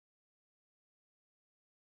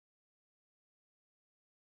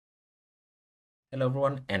Hello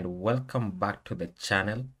everyone and welcome back to the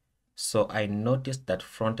channel. So I noticed that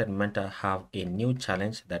Frontend Mentor have a new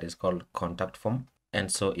challenge that is called contact form.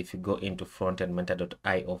 And so if you go into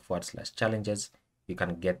frontendmentor.io/challenges, you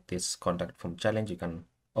can get this contact form challenge. You can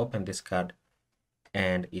open this card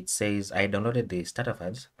and it says, I downloaded the starter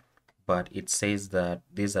files, but it says that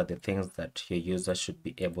these are the things that your user should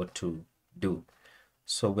be able to do.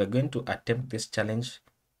 So we're going to attempt this challenge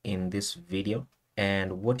in this video.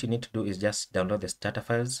 And what you need to do is just download the starter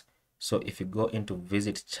files. So if you go into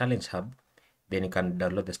visit challenge hub, then you can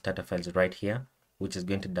download the starter files right here, which is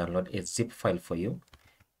going to download a zip file for you.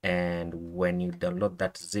 And when you download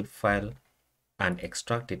that zip file and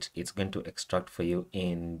extract it, it's going to extract for you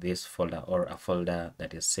in this folder or a folder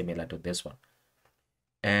that is similar to this one.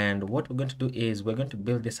 And what we're going to do is we're going to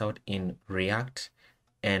build this out in React,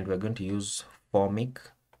 and we're going to use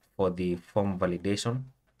Formik for the form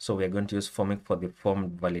validation. So we're going to use Formik for the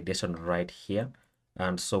form validation right here.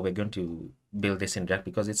 And so we're going to build this in React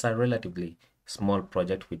because it's a relatively small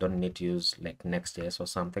project. We don't need to use like Next.js or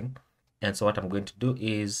something. And so what I'm going to do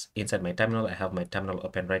is inside my terminal, I have my terminal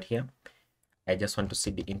open right here. I just want to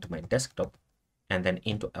cd into my desktop and then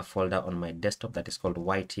into a folder on my desktop that is called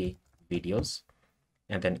YT videos.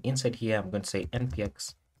 And then inside here, I'm going to say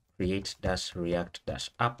npx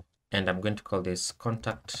create-react-app, and I'm going to call this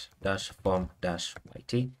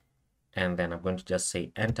contact-form-yt. And then I'm going to just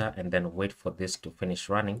say enter and then wait for this to finish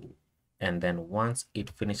running. And then once it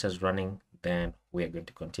finishes running, then we are going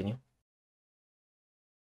to continue.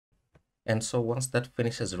 And so once that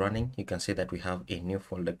finishes running, you can see that we have a new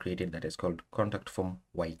folder created that is called contact form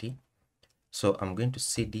YT. So I'm going to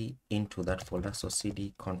cd into that folder. So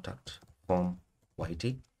cd contact form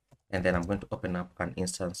YT. And then I'm going to open up an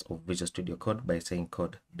instance of Visual Studio Code by saying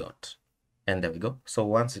code dot. And there we go. So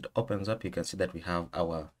once it opens up, you can see that we have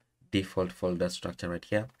our default folder structure right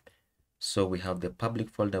here. So we have the public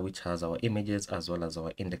folder, which has our images as well as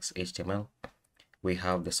our index.html. We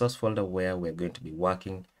have the source folder where we're going to be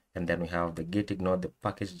working. And then we have the gitignore, the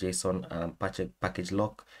package.json, and package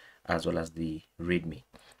lock, as well as the readme.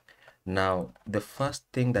 Now, the first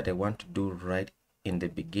thing that I want to do right in the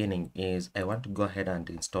beginning is I want to go ahead and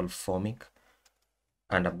install Formik,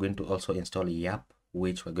 and I'm going to also install Yap,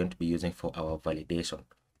 which we're going to be using for our validation.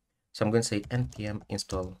 So I'm going to say npm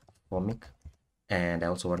install Formik, and I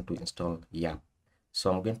also want to install Yap.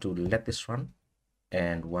 So I'm going to let this run,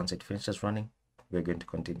 and once it finishes running, we're going to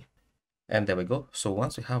continue. And there we go. So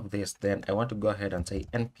once we have this, then I want to go ahead and say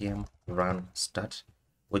npm run start,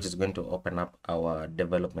 which is going to open up our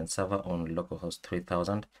development server on localhost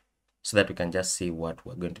 3000 so that we can just see what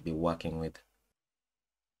we're going to be working with.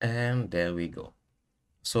 And there we go.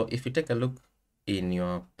 So if you take a look in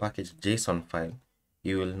your package.json file,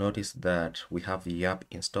 you will notice that we have Yap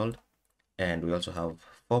installed and we also have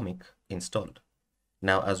Formik installed.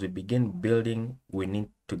 Now, as we begin building, we need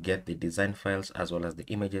to get the design files as well as the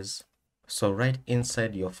images. So right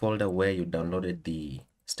inside your folder where you downloaded the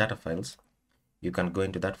starter files, you can go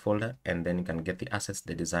into that folder and then you can get the assets,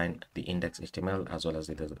 the design, the index.html, as well as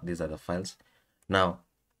these other files. Now,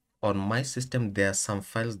 on my system, there are some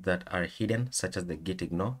files that are hidden, such as the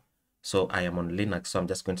gitignore. So I am on Linux, so I'm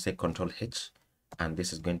just going to say Control H, and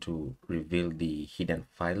this is going to reveal the hidden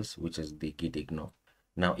files, which is the gitignore.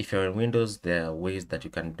 Now, if you're in Windows, there are ways that you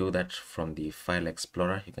can do that from the File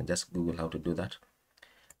Explorer. You can just Google how to do that.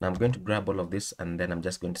 Now I'm going to grab all of this and then I'm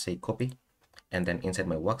just going to say copy, and then inside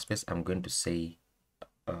my workspace I'm going to say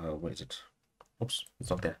where is it? Oops, it's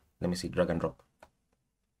not there. Let me see, drag and drop,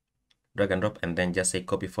 and then just say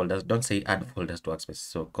copy folders. Don't say add folders to workspace,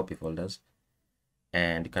 so copy folders,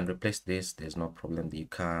 and you can replace this. There's no problem. You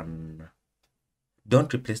can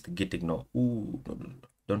don't replace the gitignore. Ooh, no,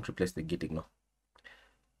 don't replace the gitignore.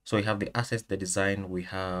 So we have the assets, the design, we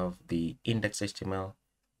have the index.html,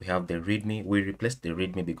 we have the readme. We replaced the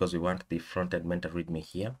readme because we want the frontend mentor readme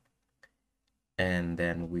here. And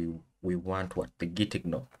then we want what? The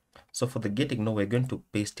gitignore. So for the gitignore, we're going to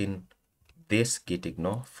paste in this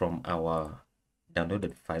gitignore from our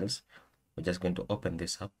downloaded files. We're just going to open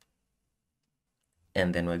this up.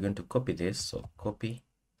 And then we're going to copy this. So copy.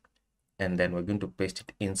 And then we're going to paste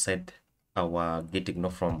it inside our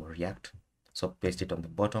gitignore from React. So paste it on the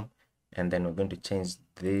bottom. And then we're going to change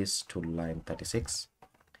this to line 36.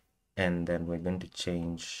 And then we're going to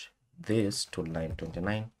change this to line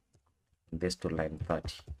 29, this to line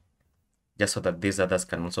 30, just so that these others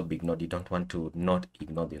can also be ignored. You don't want to not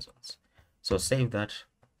ignore these ones. So save that,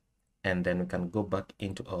 and then we can go back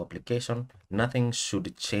into our application. Nothing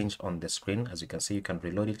should change on the screen. As you can see, you can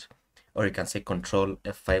reload it, or you can say Control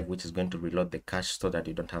F5, which is going to reload the cache so that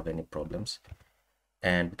you don't have any problems.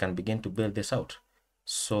 And we can begin to build this out.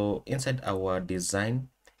 So inside our design,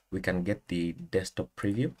 we can get the desktop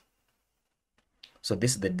preview. So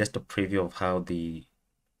this is the desktop preview of how the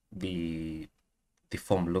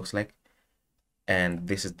form looks like. And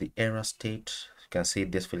this is the error state. You can see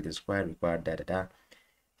this field is required, da da da.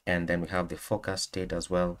 And then we have the forecast state as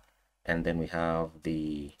well. And then we have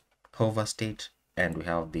the hover state, and we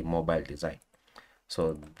have the mobile design.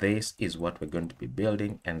 So this is what we're going to be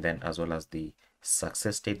building, and then as well as the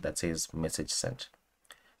success state that says message sent.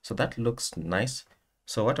 So that looks nice.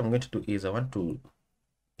 So what I'm going to do is I want to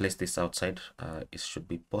place this outside. It should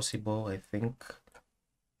be possible, I think.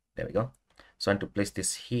 There we go. So I want to place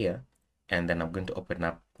this here, and then I'm going to open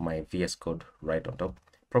up my VS Code right on top.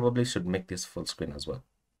 Probably should make this full screen as well.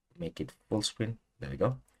 Make it full screen. There we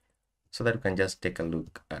go. So that we can just take a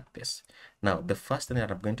look at this. Now, the first thing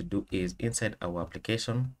that I'm going to do is inside our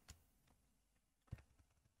application,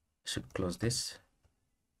 should close this.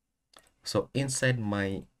 So inside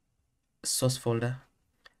my source folder,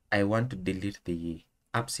 I want to delete the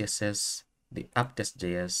app CSS, the app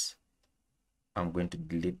test.js. I'm going to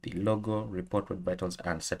delete the logo, report web vitals,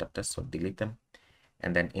 and setup test. So delete them.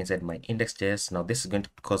 And then inside my index.js, now this is going to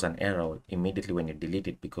cause an error immediately when you delete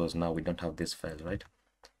it, because now we don't have this file, right?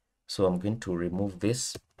 So I'm going to remove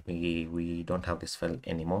this. We don't have this file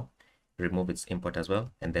anymore. Remove its import as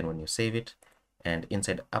well. And then when you save it, and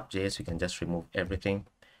inside app.js, you can just remove everything.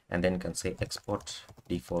 And then you can say export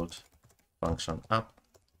default function app.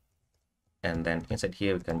 And then inside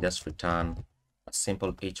here, we can just return a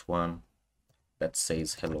simple h1 that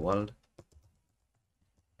says hello world.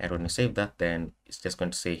 And when you save that, then it's just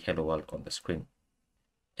going to say hello world on the screen.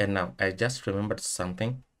 And now I just remembered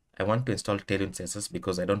something. I want to install Tailwind CSS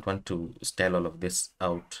because I don't want to style all of this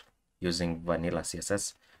out using vanilla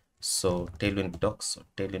CSS. So Tailwind docs,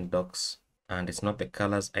 and it's not the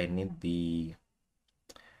colors. I need the,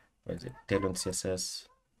 what is it? Tailwind CSS.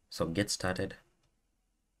 So get started,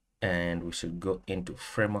 and we should go into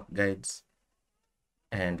framework guides,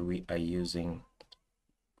 and we are using,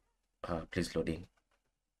 please load in.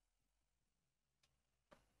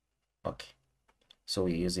 Okay. So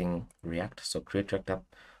we're using React. So create React app.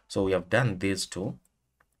 So we have done these two.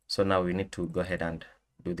 So now we need to go ahead and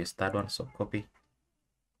do this third one. So copy,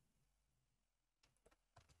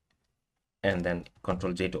 and then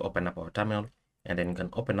Control J to open up our terminal. And then you can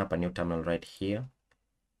open up a new terminal right here.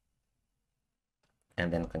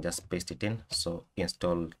 And then you can just paste it in. So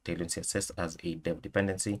install Tailwind CSS as a dev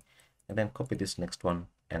dependency. And then copy this next one,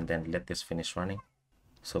 and then let this finish running.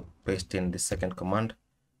 So paste in the second command,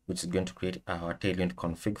 which is going to create our Tailwind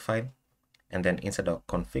config file. And then inside our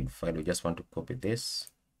config file, we just want to copy this,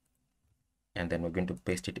 and then we're going to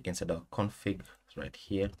paste it inside our config right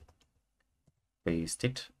here. Paste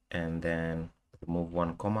it, and then remove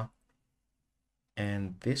one comma,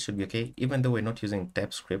 and this should be okay. Even though we're not using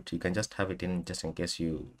TypeScript, you can just have it in just in case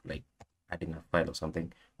you like add in a file or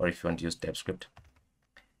something, or if you want to use TypeScript.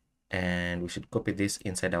 And we should copy this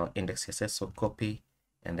inside our index CSS. So copy,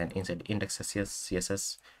 and then inside index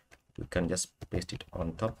CSS, we can just paste it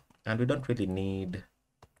on top. And we don't really need,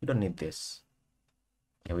 we don't need this.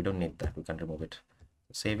 Yeah, we don't need that. We can remove it.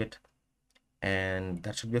 Save it, and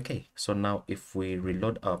that should be okay. So now if we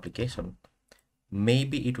reload our application,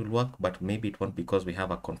 maybe it will work, but maybe it won't, because we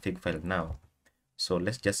have a config file now. So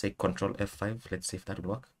let's just say Control F5. Let's see if that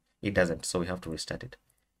will work. It doesn't, so we have to restart it.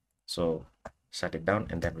 So shut it down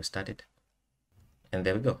and then restart it. And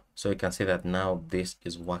there we go. So you can see that now this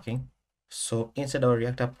is working. So inside our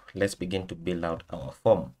React app, let's begin to build out our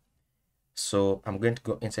form. So I'm going to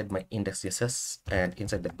go inside my index CSS, and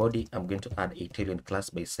inside the body, I'm going to add a Tailwind class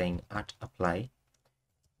by saying @apply,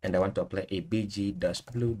 and I want to apply a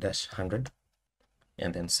bg-blue-100,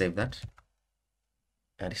 and then save that,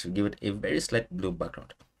 and it should give it a very slight blue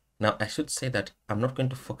background. Now I should say that I'm not going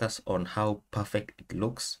to focus on how perfect it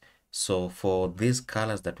looks. So for these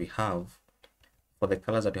colors that we have,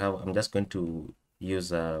 I'm just going to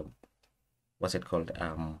use what's it called,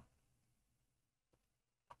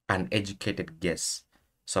 an educated guess.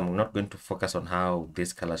 So I'm not going to focus on how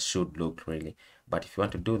this color should look really, but if you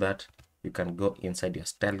want to do that, you can go inside your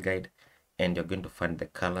style guide, and you're going to find the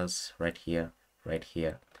colors right here,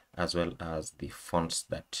 as well as the fonts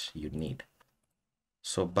that you need.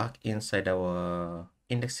 So back inside our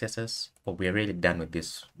index CSS, we're really done with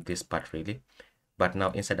this part really, but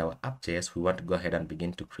now inside our app.js, we want to go ahead and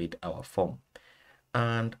begin to create our form.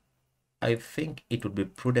 And I think it would be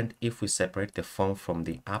prudent if we separate the form from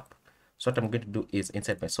the app. So what I'm going to do is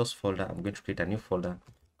inside my source folder, I'm going to create a new folder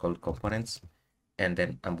called components, and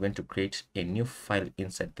then I'm going to create a new file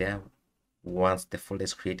inside there. Once the folder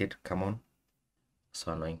is created, come on,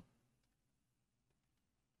 so annoying.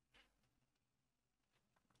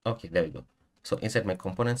 Okay, there we go. So inside my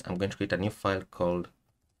components, I'm going to create a new file called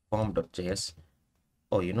form.js.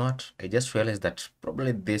 Oh, you know what? I just realized that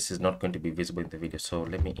probably this is not going to be visible in the video. So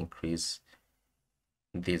let me increase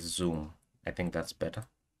the zoom. I think that's better.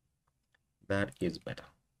 That is better.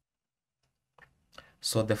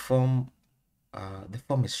 So the form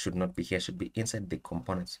should not be here, should be inside the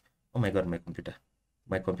components. Oh my god, my computer.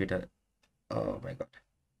 My computer. Oh my god.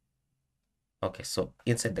 Okay, so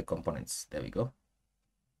inside the components. There we go.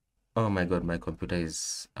 Oh my god, my computer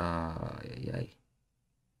is yeah.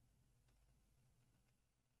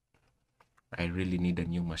 I really need a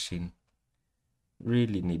new machine.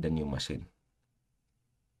 Really need a new machine.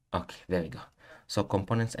 Okay, there we go. So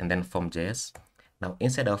components and then form.js. Now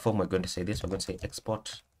inside our form, we're going to say this. We're going to say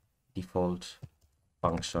export default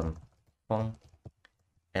function form,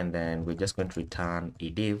 and then we're just going to return a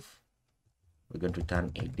div. We're going to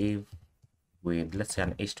return a div with, let's say,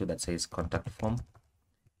 an h2 that says contact form,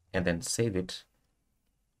 and then save it.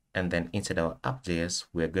 And then inside our app.js,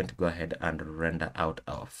 we're going to go ahead and render out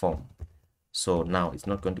our form. So now it's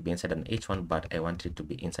not going to be inside an h1, but I want it to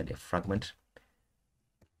be inside a fragment.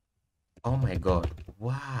 Oh my god,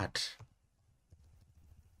 what?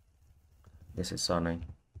 This is so annoying.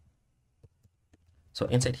 So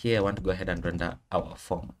inside here, I want to go ahead and render our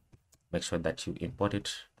form. Make sure that you import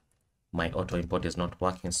it. My auto import is not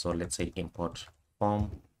working, so let's say import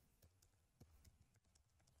form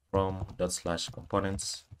from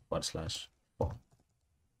 /components /form.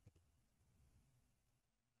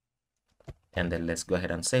 And then let's go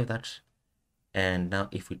ahead and save that. And now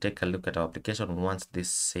if we take a look at our application, once this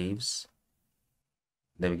saves,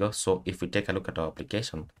 there we go. So if we take a look at our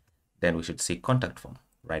application, then we should see contact form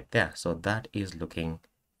right there. So that is looking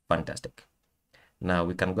fantastic. Now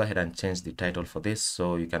we can go ahead and change the title for this.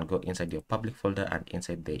 So you can go inside your public folder and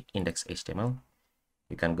inside the index.html.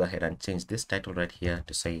 You can go ahead and change this title right here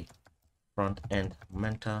to say front end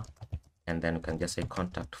mentor, and then you can just say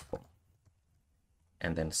contact form,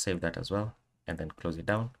 and then save that as well, and then close it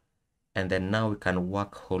down. And then now we can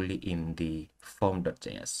work wholly in the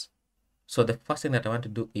form.js. So the first thing that I want to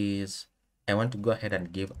do is I want to go ahead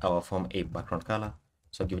and give our form a background color.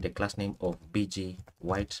 So give it a class name of bg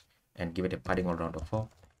white, and give it a padding all around of 4,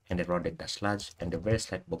 and a rounded dash large, and a very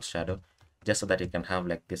slight box shadow, just so that you can have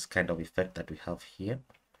like this kind of effect that we have here.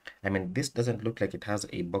 I mean, this doesn't look like it has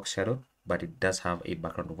a box shadow, but it does have a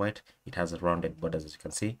background white. It has a rounded borders, as you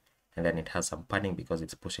can see, and then it has some padding because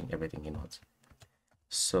it's pushing everything inwards.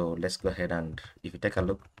 So let's go ahead and if you take a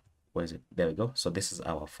look, where is it? There we go. So this is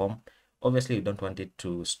our form. Obviously you don't want it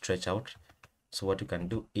to stretch out, so what you can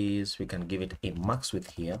do is we can give it a max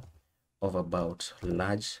width here of about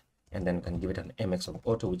large, and then we can give it an mx of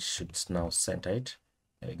auto, which should now center it.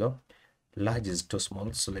 There we go. Large is too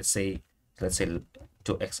small, so let's say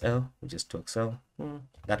 2xl, which is 2xl.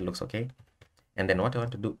 That looks okay. And then what I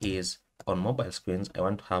want to do is on mobile screens, I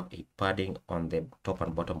want to have a padding on the top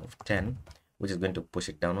and bottom of 10, which is going to push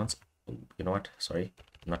it downwards. You know what? Sorry,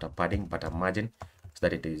 not a padding, but a margin, so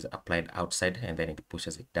that it is applied outside and then it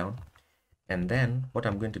pushes it down. And then what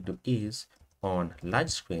I'm going to do is on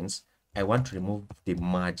large screens, I want to remove the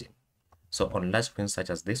margin. So on large screens such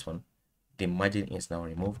as this one, the margin is now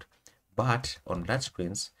removed. But on large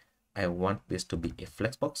screens, I want this to be a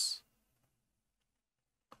flexbox.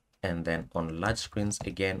 And then on large screens,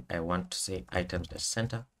 again, I want to say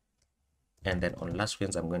items-center. And then on large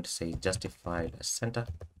screens, I'm going to say justify-center.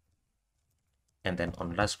 And then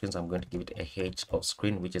on large screens, I'm going to give it a height of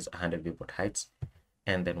screen, which is 100 viewport heights.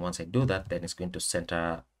 And then once I do that, then it's going to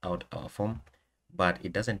center out our form. But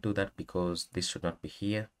it doesn't do that because this should not be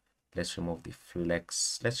here. Let's remove the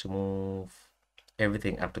flex. Let's remove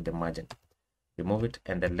everything up to the margin. Remove it,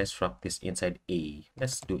 and then let's wrap this inside a,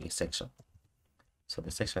 let's do a section. So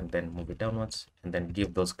the section, then move it downwards, and then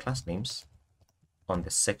give those class names on the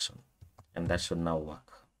section, and that should now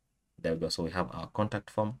work. There we go. So we have our contact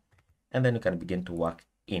form, and then you can begin to work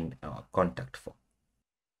in our contact form.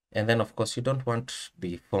 And then of course you don't want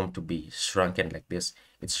the form to be shrunken like this.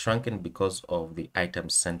 It's shrunken because of the item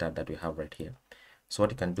center that we have right here. So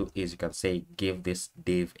what you can do is you can say give this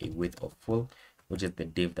div a width of full, which is the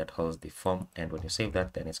div that holds the form, and when you save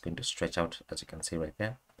that, then it's going to stretch out, as you can see right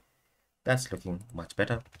there. That's looking much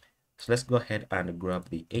better. So let's go ahead and grab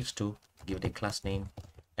the h2, give it a class name,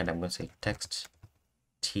 and I'm going to say text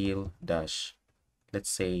til dash, let's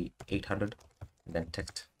say 800, and then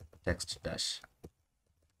text dash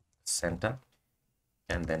center,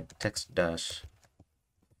 and then text dash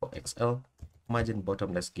for xl. Margin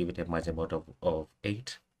bottom, let's give it a margin bottom of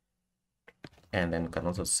 8, and then can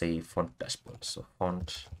also say font dash bold. So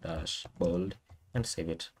font dash bold, and save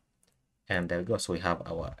it. And there we go. So we have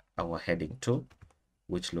our heading 2.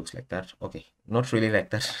 which looks like that. Okay, not really like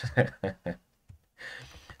that.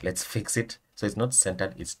 Let's fix it. So it's not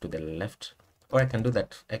centered, it's to the left. Or I can do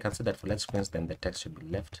that. I can say that for large screens, then the text should be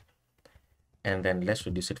left. And then let's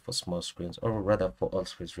reduce it for small screens, or rather for all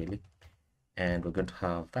screens really. And we're going to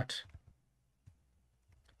have that.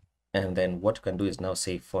 And then what you can do is now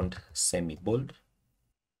say font semi-bold.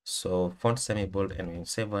 So font semi-bold, and when you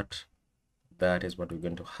save it, that is what we're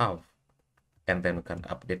going to have. And then we can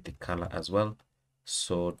update the color as well.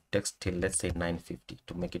 So text till, let's say 950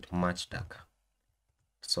 to make it much darker.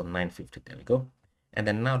 So 950, there we go. And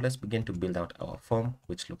then now let's begin to build out our form,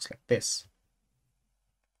 which looks like this.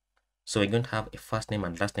 So we're going to have a first name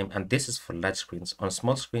and last name, and this is for large screens. On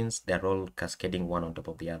small screens, they're all cascading one on top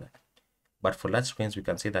of the other. But for large screens, we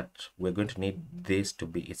can see that we're going to need this to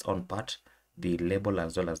be its own part, the label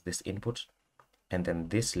as well as this input, and then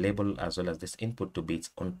this label as well as this input to be its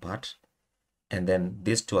own part. And then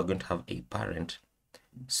these two are going to have a parent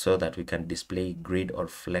so that we can display grid or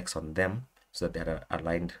flex on them so that they are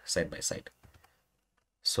aligned side by side.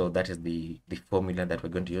 So that is the formula that we're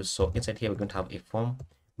going to use. So inside here, we're going to have a form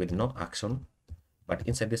with no action, but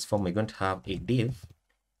inside this form, we're going to have a div,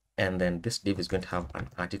 and then this div is going to have an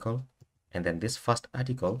article, and then this first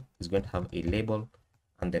article is going to have a label,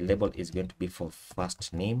 and the label is going to be for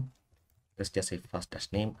first name. Let's just say first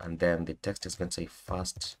dash name, and then the text is going to say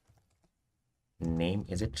first name.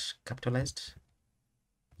 Is it capitalized?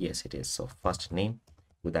 Yes, it is. So first name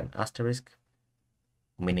with an asterisk,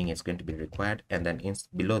 meaning it's going to be required, and then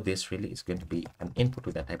below this really is going to be an input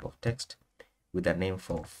with a type of text with a name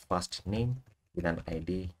for first name with an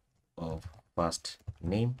ID of first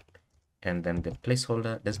name, and then the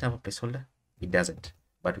placeholder. Does it have a placeholder? It doesn't,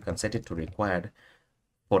 but we can set it to required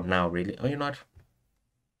for now really. Oh, you know what,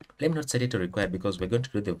 let me not set it to required because we're going to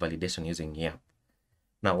do the validation using here.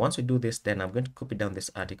 Now once we do this, then I'm going to copy down this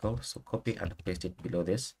article, so copy and paste it below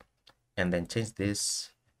this, and then change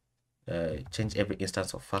this, change every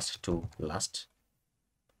instance of first to last.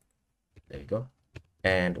 There we go.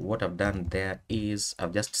 And what I've done there is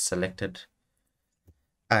I've just selected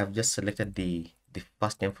the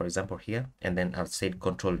first name, for example, here, and then I've said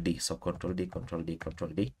Control D. So Control D, Control D, Control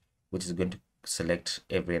D, which is going to select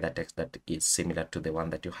every other text that is similar to the one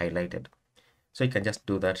that you highlighted. So you can just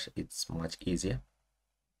do that. It's much easier.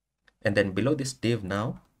 And then below this div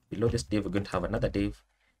now, below this div, we're going to have another div,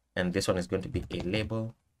 and this one is going to be a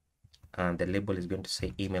label, and the label is going to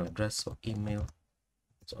say email address. So email,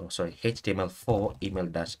 so sorry, HTML4 email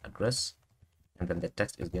dash address, and then the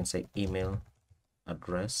text is going to say email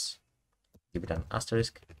address, give it an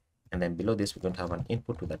asterisk, and then below this we're going to have an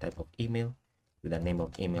input with a type of email, with a name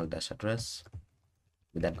of email dash address,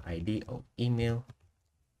 with an ID of email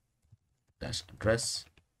dash address,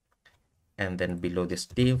 and then below this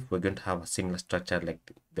div we're going to have a similar structure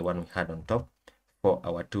like the one we had on top for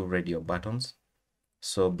our two radio buttons.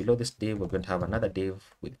 So below this div we're going to have another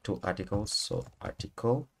div with two articles, so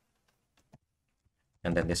article,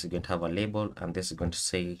 and then this is going to have a label, and this is going to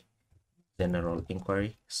say general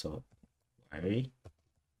inquiry, so query,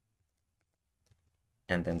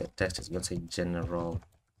 and then the text is going to say general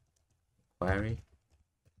query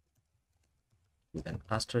with an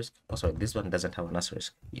asterisk. Oh sorry, this one doesn't have an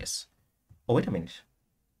asterisk. Yes. Oh wait a minute,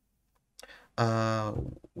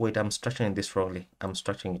 wait, I'm structuring this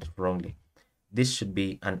wrongly. This should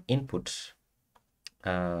be an input.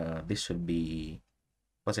 This should be,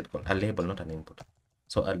 what's it called, a label, not an input.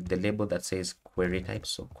 So the label that says query type,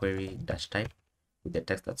 so query dash type, with the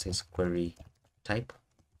text that says query type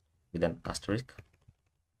with an asterisk,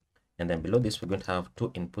 and then below this we're going to have two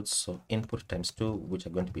inputs, so input times 2, which are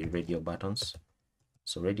going to be radio buttons.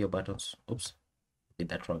 So radio buttons, oops, did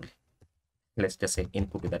that wrongly. Let's just say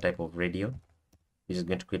input with a type of radio, which is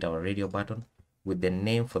going to create our radio button, with the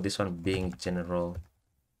name for this one being general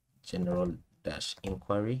dash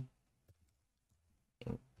inquiry,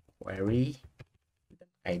 with an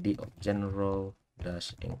ID of general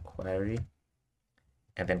dash inquiry,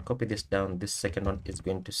 and then copy this down. This second one is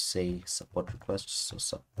going to say support request, so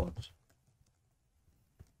support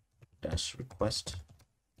dash request,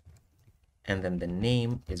 and then the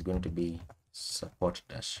name is going to be support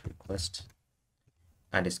dash request,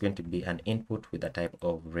 and it's going to be an input with a type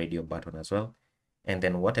of radio button as well. And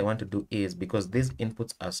then what I want to do is, because these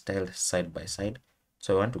inputs are styled side by side,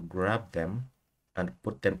 so I want to grab them and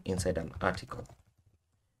put them inside an article,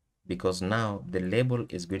 because now the label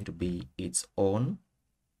is going to be its own,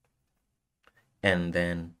 and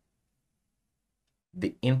then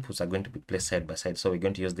the inputs are going to be placed side by side. So we're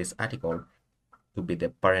going to use this article to be the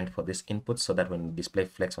parent for this input, so that when we display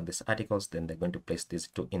flex on these articles, then they're going to place these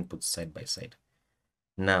two inputs side by side.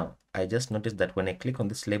 Now I just noticed that when I click on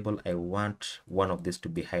this label, I want one of these to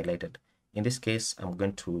be highlighted. In this case, I'm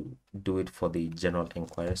going to do it for the general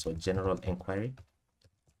inquiry. So general inquiry,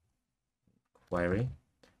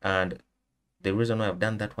 and the reason why I've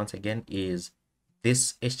done that once again is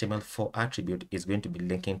this HTML4 attribute is going to be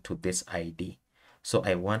linking to this ID. So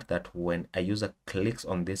I want that when a user clicks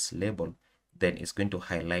on this label, then it's going to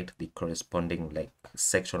highlight the corresponding like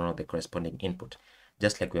section or the corresponding input,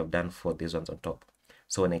 just like we have done for these ones on top.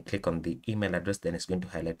 So when I click on the email address, then it's going to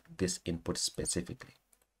highlight this input specifically.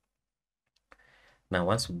 Now,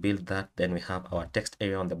 once we build that, then we have our text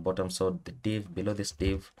area on the bottom. So the div, below this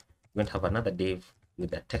div, we're going to have another div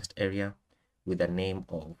with a text area with a name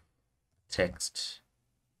of text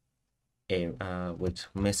area, with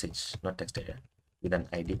message, not text area, with an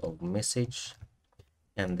ID of message.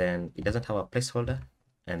 And then it doesn't have a placeholder.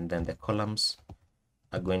 And then the columns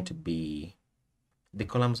are going to be, the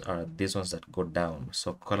columns are these ones that go down.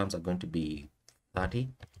 So columns are going to be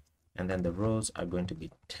 30. And then the rows are going to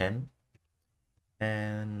be 10.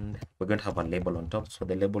 And we're going to have a label on top. So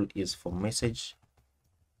the label is for message,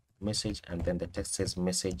 and then the text says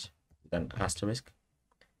message with an asterisk.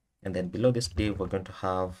 And then below this div, we're going to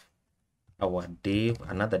have our div,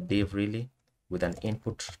 another div really, with an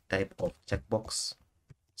input type of checkbox.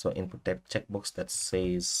 So input type checkbox that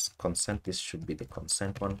says consent. This should be the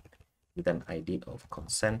consent one with an ID of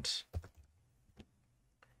consent.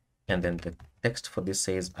 And then the text for this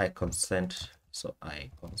says I consent. So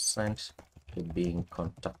I consent to being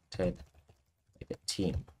contacted by the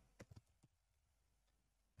team,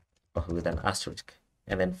 or with an asterisk.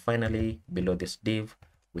 And then finally, below this div,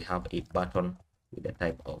 we have a button with the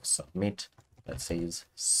type of submit that says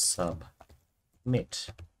submit.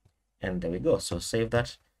 And there we go. So save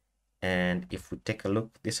that. And if we take a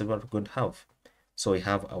look, this is what we're going to have. So we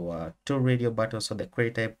have our two radio buttons. So the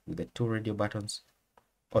query type with the two radio buttons,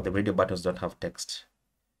 or the radio buttons don't have text.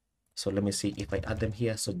 So let me see if I add them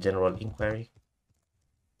here. So general inquiry.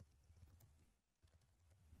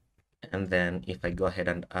 And then if I go ahead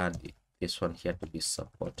and add this one here to be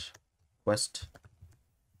support request,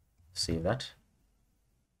 save that.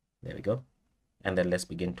 There we go. And then let's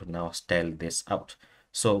begin to now style this out.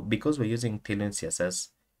 So because we're using Tailwind CSS,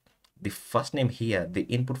 the first name here, the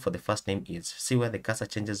input for the first name is, see where the cursor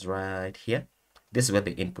changes right here? This is where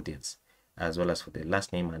the input is, as well as for the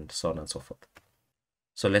last name and so on and so forth.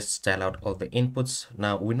 So let's style out all the inputs.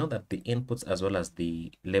 Now we know that the inputs as well as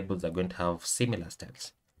the labels are going to have similar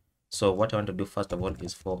styles. So what I want to do first of all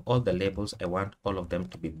is for all the labels, I want all of them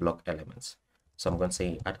to be block elements. So I'm going to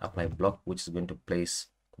say add apply block, which is going to place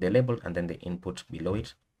the label and then the input below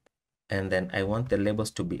it. And then I want the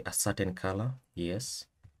labels to be a certain color. Yes.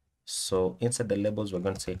 So inside the labels, we're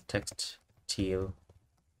going to say text teal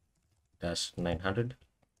 -900,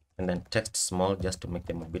 and then text small just to make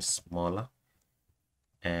them a bit smaller,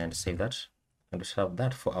 and save that. And we should have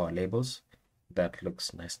that for our labels. That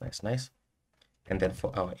looks nice. And then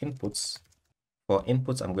for our inputs,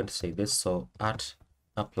 I'm going to say this. So at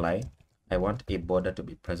apply, I want a border to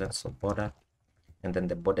be present. So border, and then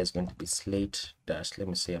the border is going to be slate dash, let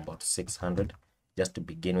me say about 600, just to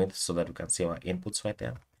begin with, so that we can see our inputs right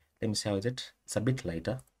there. Let me see how is it. It's a bit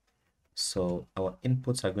lighter. So our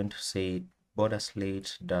inputs are going to say border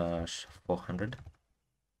slate dash 400.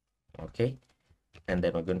 Okay. And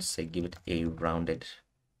then we're going to say give it a rounded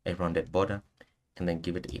border, and then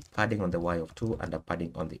give it a padding on the Y of 2 and a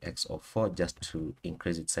padding on the X of 4, just to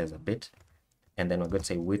increase its size a bit. And then we're going to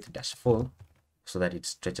say width dash full, so that it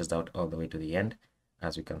stretches out all the way to the end,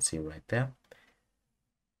 as we can see right there.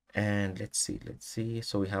 And let's see.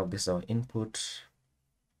 So we have this our input.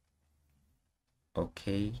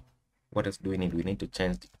 Okay, what else do we need? We need to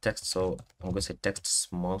change the text. So I'm going to say text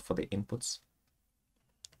small for the inputs.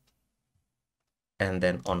 And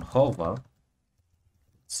then on hover,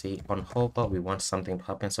 see, on hover, we want something to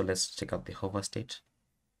happen. So let's check out the hover state.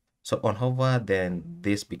 So on hover, then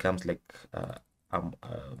this becomes like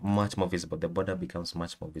much more visible. The border becomes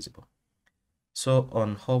much more visible. So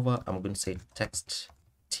on hover, I'm going to say text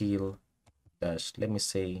teal dash, let me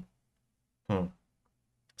say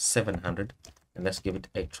 700, and let's give it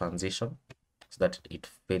a transition so that it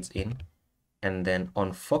fades in. And then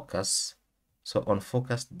on focus, so on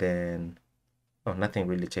focus, then nothing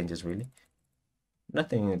really changes really.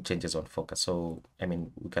 Nothing changes on focus. So I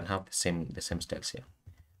mean, we can have the same styles here.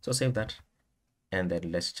 So save that, and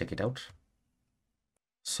then let's check it out.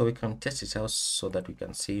 So we can test it out so that we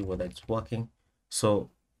can see whether it's working. So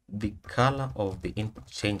the color of the input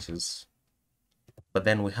changes, but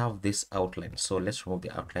then we have this outline. So let's remove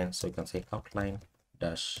the outline. So you can say outline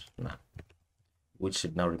dash none, which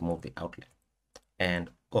should now remove the outline. And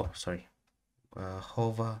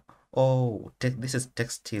hover, Oh, this is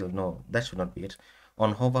textile. No, that should not be it.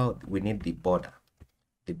 On hover, we need the border.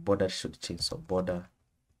 The border should change. So border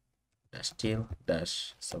dash tail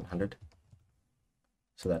dash 700.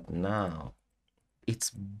 So that now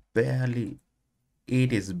it's barely,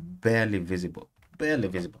 it is barely visible. Barely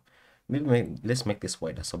visible. Maybe let's make this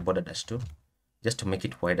wider. So border dash 2, just to make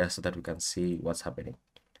it wider so that we can see what's happening.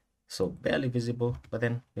 So barely visible, but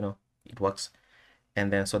then, you know, it works.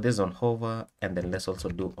 And then, so this is on hover, and then let's also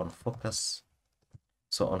do on focus.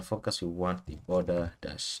 So on focus, we want the border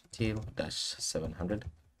dash tail dash 700,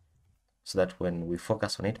 so that when we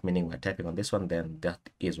focus on it, meaning we're typing on this one, then that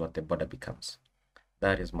is what the border becomes.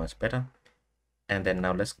 That is much better. And then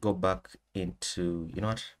now let's go back into, you know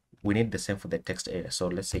what, we need the same for the text area. So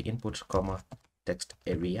let's say input comma text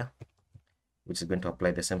area, which is going to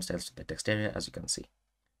apply the same styles to the text area, as you can see.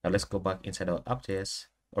 Now let's go back inside our app.js,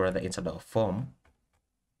 or rather inside our form,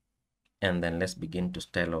 and then let's begin to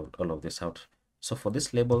style all of this out. So for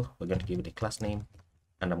this label, we're going to give it a class name,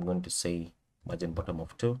 and I'm going to say margin bottom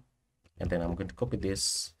of 2, and then I'm going to copy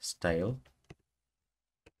this style,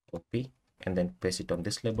 copy, and then paste it on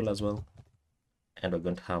this label as well. And we're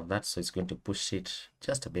going to have that, so it's going to push it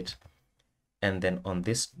just a bit. And then on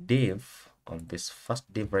this div, on this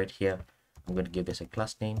first div right here, I'm going to give this a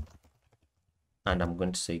class name, and I'm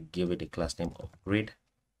going to say give it a class name of grid.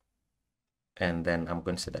 And then I'm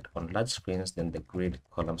going to say that on large screens, then the grid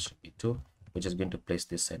columns should be 2, which is going to place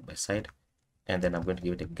this side by side. And then I'm going to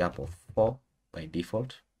give it a gap of 4 by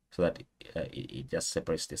default, so that it just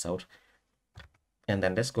separates this out. And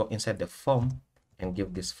then let's go inside the form and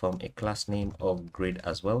give this form a class name of grid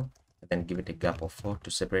as well, and then give it a gap of 4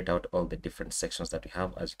 to separate out all the different sections that we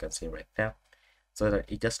have, as you can see right there, so that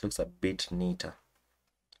it just looks a bit neater.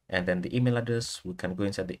 And then the email address, we can go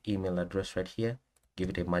inside the email address right here, give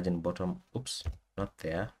it a margin bottom, oops, not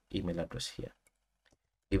there, email address here,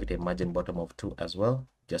 give it a margin bottom of 2 as well,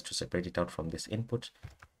 just to separate it out from this input.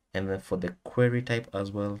 And then for the query type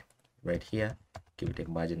as well, right here, give it a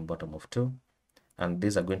margin bottom of 2. And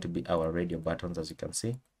these are going to be our radio buttons, as you can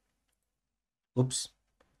see. Oops,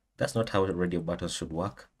 that's not how radio buttons should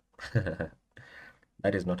work.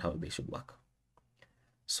 That is not how they should work.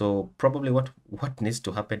 So probably what needs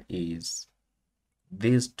to happen is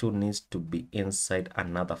these two needs to be inside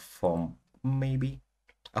another form. Maybe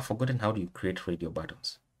I've forgotten how do you create radio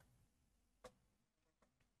buttons.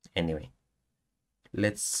 Anyway,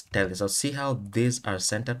 let's tell this out. See how these are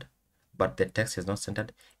centered but the text is not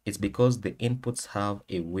centered? It's because the inputs have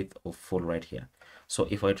a width of full right here. So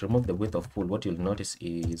if I remove the width of full, what you'll notice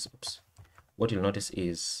is, oops, what you'll notice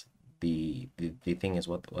is the thing is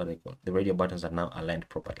what I call the radio buttons are now aligned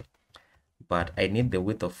properly. But I need the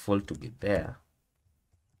width of full to be there,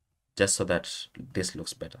 just so that this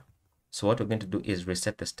looks better. So what we're going to do is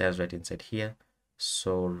reset the styles right inside here.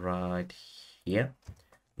 So right here,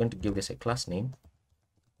 I'm going to give this a class name,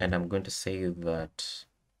 and I'm going to say that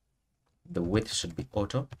the width should be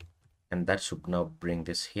auto, and that should now bring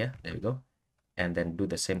this here. There we go. And then do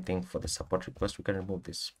the same thing for the support request. We can remove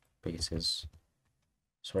these spaces.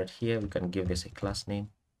 So right here, we can give this a class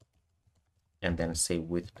name, and then say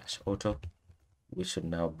width dash auto. We should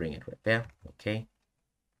now bring it right there. Okay.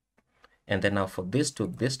 And then now for these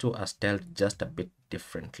two are styled just a bit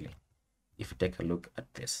differently. If you take a look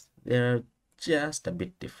at this, they're just a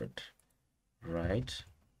bit different, right?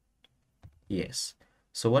 Yes.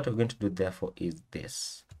 So what we're going to do therefore is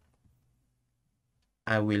this.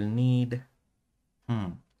 I will need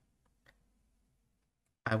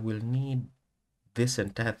this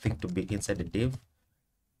entire thing to be inside the div,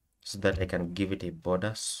 so that I can give it a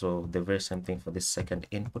border. So the very same thing for this second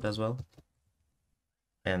input as well.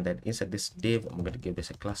 And then inside this div, I'm going to give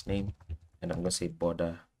this a class name, and I'm going to say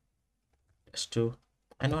border -2.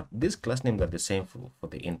 I know these class names are the same for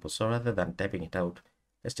the input. So rather than typing it out,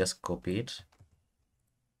 let's just copy it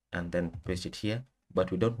and then paste it here.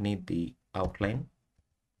 But we don't need the outline.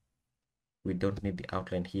 We don't need the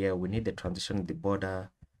outline here. We need the transition, the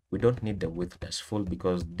border. We don't need the width dash full,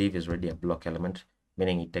 because div is already a block element,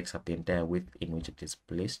 meaning it takes up the entire width in which it is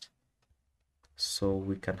placed. So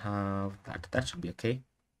we can have that. That should be okay.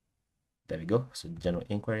 There we go. So general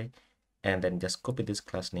inquiry, and then just copy these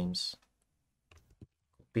class names,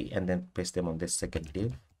 copy, and then paste them on this second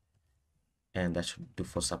div, and that should do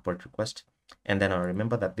for support request. And then I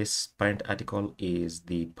remember that this parent article is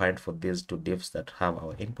the parent for these two divs that have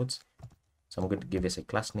our inputs. So I'm going to give this a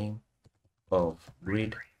class name of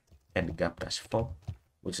grid and gap -4,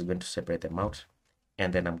 which is going to separate them out.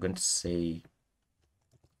 And then I'm going to say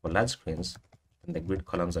for large screens, and the grid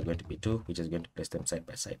columns are going to be 2, which is going to place them side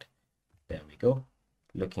by side. There we go,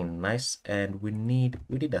 looking nice. And we need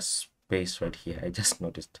a space right here. I just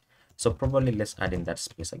noticed So probably let's add in that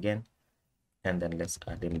space again, and then let's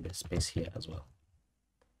add in the space here as well,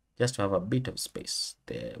 just to have a bit of space.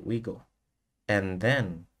 There we go. And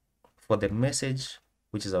then for the message,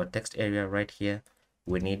 which is our text area right here,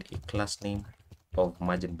 we need a class name of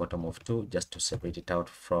margin bottom of 2 just to separate it out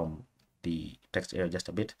from the text area just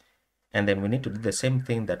a bit. And then we need to do the same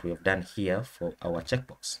thing that we have done here for our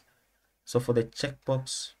checkbox. So for the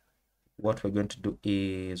checkbox, what we're going to do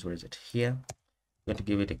is, where is it? Here. We're going to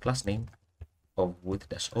give it a class name of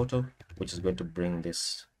width-auto, which is going to bring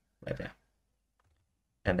this right there.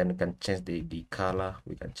 And then we can change the color.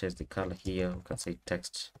 We can change the color here. We can say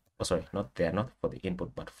text. Oh, sorry, not there, not for the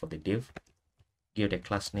input, but for the div. Give it a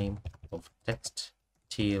class name of text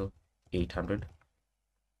till 800.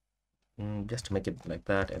 Just to make it like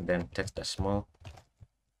that, and then text-small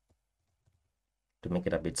to make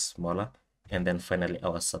it a bit smaller. And then finally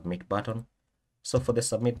our submit button. So for the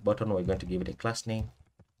submit button, we're going to give it a class name,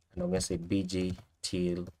 and I'm going to say bg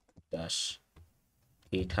till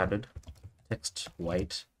 -800, text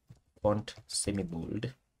white, font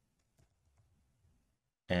semi-bold,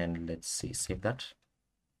 and let's see, save that.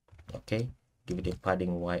 Okay, give it a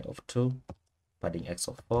padding y of 2, padding x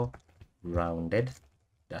of 4, rounded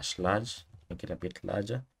 -large, make it a bit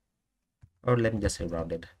larger, or let me just say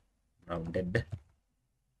rounded.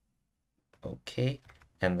 Okay,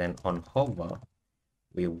 and then on hover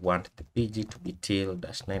we want the pg to be till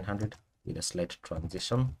 -900 with a slight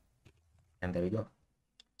transition, and there we go.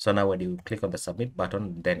 So now when you click on the submit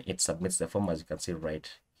button, then it submits the form, as you can see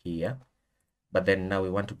right here. But then now we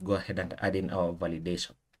want to go ahead and add in our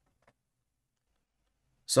validation.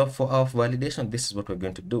 So for our validation, this is what we're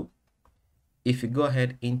going to do. If you go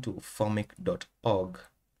ahead into formik.org,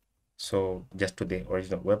 so just to the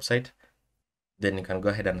original website, then you can go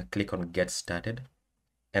ahead and click on get started.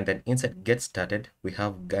 And then inside get started, we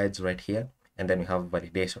have guides right here, and then we have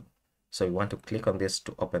validation. So we want to click on this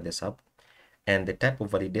to open this up. And the type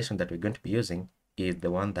of validation that we're going to be using is the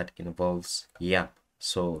one that involves YAP.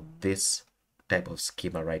 So this type of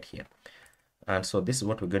schema right here. And so this is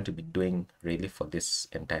what we're going to be doing really for this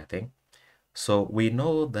entire thing. So we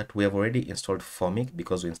know that we have already installed Formik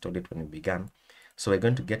because we installed it when we began. So we're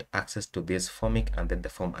going to get access to this Formik and then the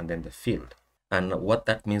form and then the field. And what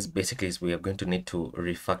that means basically is we are going to need to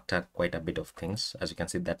refactor quite a bit of things. As you can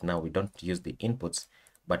see that now we don't use the inputs,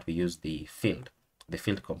 but we use the field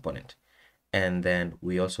component. And then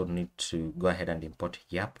we also need to go ahead and import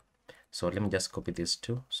YAP. So let me just copy this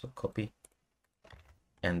too. So copy,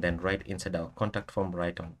 and then right inside our contact form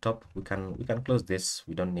right on top, we can close this.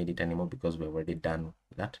 We don't need it anymore because we're already done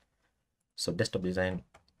with that. So desktop design.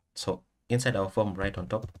 So inside our form right on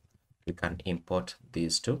top, we can import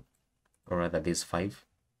these two, or rather these 5,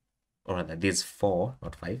 or rather these 4,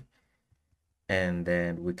 not 5. And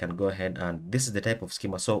then we can go ahead, and this is the type of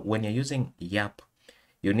schema. So when you're using YAP,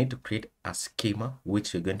 you need to create a schema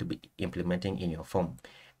which you're going to be implementing in your form.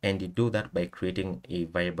 And you do that by creating a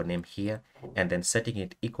variable name here and then setting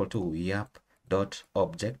it equal to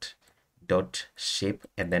yap.object.shape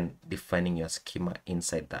and then defining your schema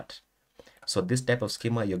inside that. So this type of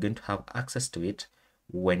schema, you're going to have access to it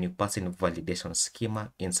when you pass in validation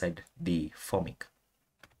schema inside the Formik.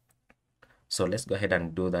 So let's go ahead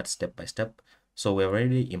and do that step by step. So we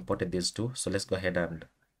already imported these two. So let's go ahead and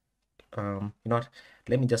you know what,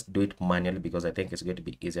 let me just do it manually because I think it's going to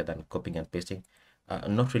be easier than copying and pasting.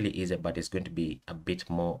 Not really easier, but it's going to be a bit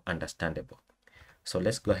more understandable. So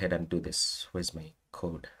let's go ahead and do this. Where's my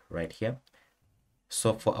code? Right here.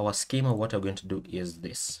 So for our schema, what I'm going to do is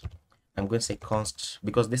this. I'm going to say const,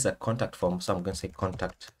 because this is a contact form, so I'm going to say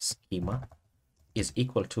contact schema is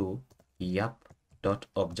equal to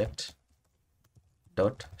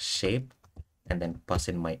yap.object.shape and then pass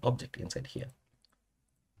in my object inside here.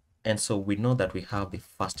 And so we know that we have the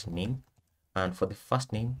first name, and for the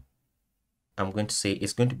first name, I'm going to say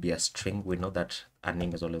it's going to be a string. We know that a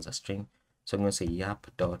name is always a string. So I'm going to say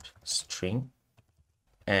yap.string,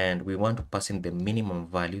 and we want to pass in the minimum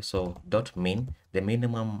value. So .min, the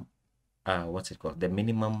minimum, what's it called? The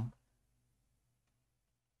minimum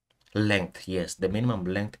length. Yes, the minimum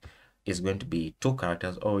length is going to be 2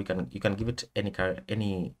 characters, or you can give it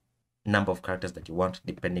any number of characters that you want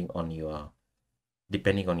depending on your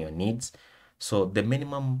needs. So the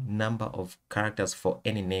minimum number of characters for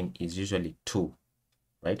any name is usually 2,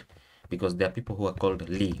 right? Because there are people who are called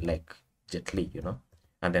Lee, like Jet Li, you know,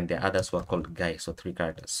 and then there are others who are called Guy, so 3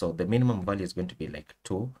 characters. So the minimum value is going to be like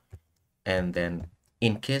 2, and then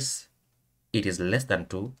in case it is less than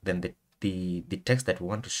 2, then the text that we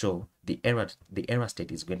want to show, the error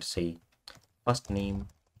state is going to say first name,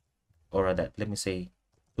 or rather, let me say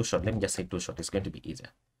too short. Let me just say too short. It's going to be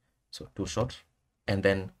easier. So too short. And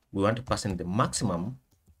then we want to pass in the maximum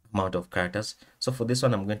amount of characters. So for this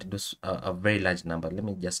one, I'm going to do a very large number. Let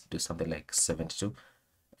me just do something like 72.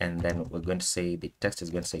 And then we're going to say the text is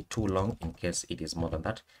going to say too long in case it is more than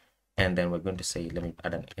that. And then we're going to say, let me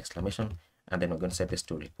add an exclamation, and then we're going to set this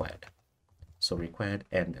to required. So required,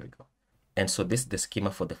 and there we go. And so this is the schema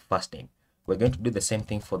for the first name. We're going to do the same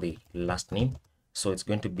thing for the last name. So it's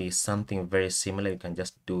going to be something very similar. You can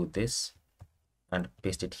just do this and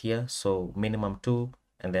paste it here. So minimum 2,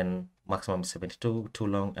 and then maximum 72, too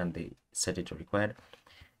long, and they set it to required.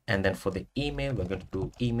 And then for the email, we're going to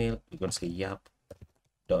do email. We're going to say yap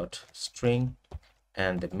dot string,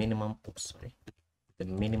 and the minimum, the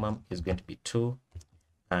minimum is going to be 2,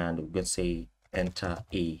 and we're going to say enter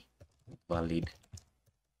a valid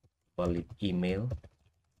email.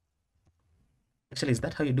 Actually, is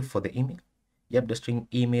that how you do for the email? Yep, the string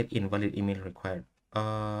email invalid email required.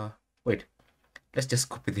 Wait, let's just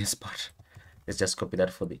copy this part. Let's just copy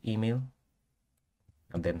that for the email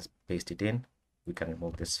and then paste it in. We can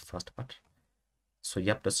remove this first part. So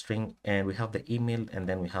yep, the string, and we have the email, and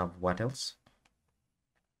then we have what else?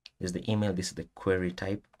 Is the email, this is the query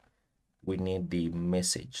type. We need the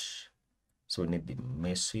message. So we need the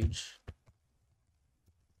message.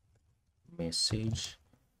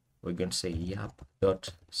 We're going to say yap dot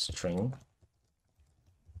string,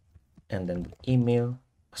 and then the email.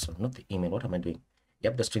 So not the email, what am I doing?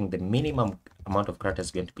 Yep, the string, the minimum amount of characters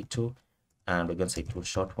is going to be 2, and we're going to say too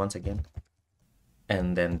short once again.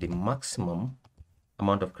 And then the maximum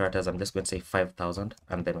amount of characters, I'm just going to say 5,000,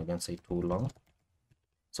 and then we're going to say too long.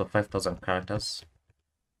 So 5,000 characters,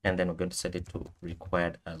 and then we're going to set it to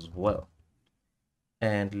required as well.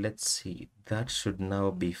 And let's see, that should now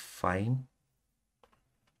be fine.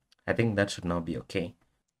 I think that should now be okay.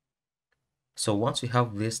 So once we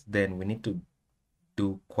have this, then we need to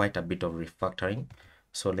do quite a bit of refactoring.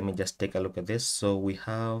 So let me just take a look at this. So we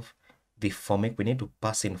have the Formik. We need to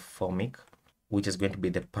pass in Formik, which is going to be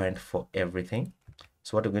the parent for everything.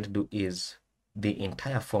 So what we're going to do is the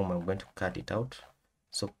entire form, I'm going to cut it out.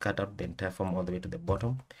 So cut out the entire form all the way to the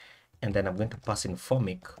bottom. And then I'm going to pass in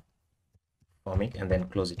Formik, and then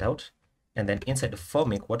close it out. And then inside the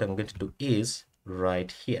Formik, what I'm going to do is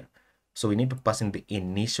right here. So we need to pass in the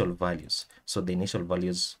initial values. So the initial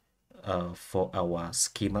values for our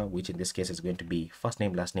schema, which in this case is going to be first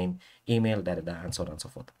name, last name, email, and so on and so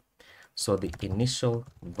forth. So the initial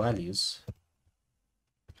values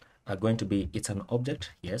are going to be, it's an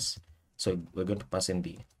object, yes. So we're going to pass in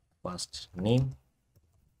the first name,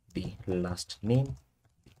 the last name,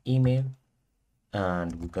 the email,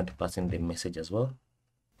 and we're going to pass in the message as well,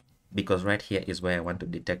 because right here is where I want to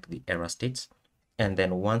detect the error states. And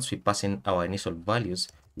then once we pass in our initial values,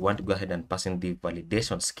 we want to go ahead and pass in the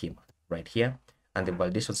validation schema right here. And the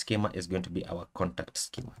validation schema is going to be our contact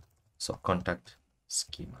schema. So contact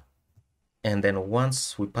schema. And then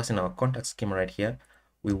once we pass in our contact schema right here,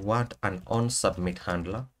 we want an on submit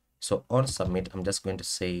handler. So on submit, I'm just going to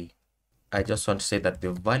say, I just want to say that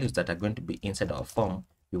the values that are going to be inside our form,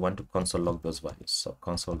 we want to console log those values. So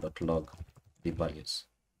console.log the values.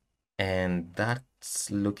 And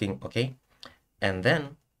that's looking okay. And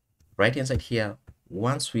then right inside here,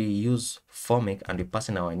 once we use Formik and we pass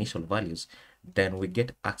in our initial values, then we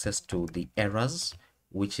get access to the errors,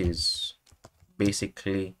 which is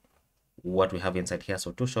basically what we have inside here.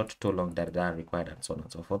 So too short, too long, required, and so on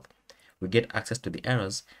and so forth. We get access to the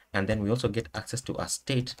errors, and then we also get access to a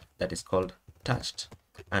state that is called touched.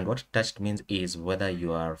 And what touched means is whether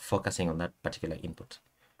you are focusing on that particular input.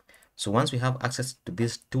 So once we have access to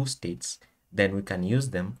these two states, then we can use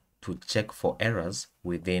them to check for errors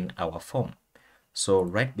within our form. So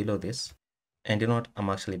right below this, and you know what,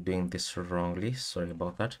 I'm actually doing this wrongly, sorry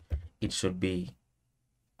about that. It should be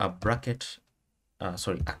a bracket, a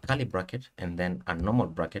curly bracket, and then a normal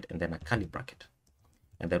bracket, and then a curly bracket.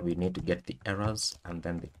 And then we need to get the errors and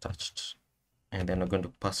then the touched. And then we're going to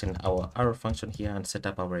pass in our arrow function here and set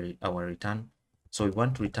up our return. So we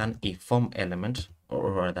want to return a form element,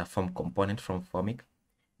 or rather form component from Formik.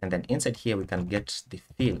 And then inside here, we can get the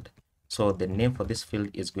field. So the name for this field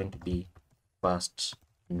is going to be first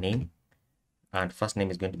name. And first name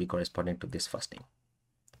is going to be corresponding to this first name.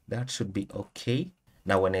 That should be okay.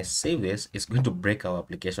 Now, when I save this, it's going to break our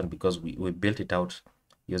application because we built it out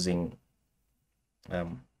using...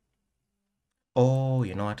 oh,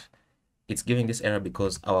 you know what? It's giving this error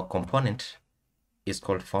because our component is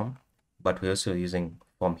called form, but we're also using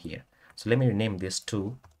form here. So let me rename this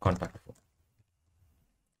to contact form.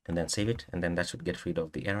 And then save it, and then that should get rid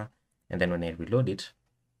of the error. And then when I reload it,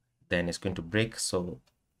 then it's going to break. So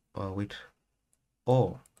wait,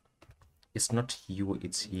 oh, it's not you,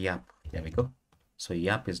 it's yap. There we go. So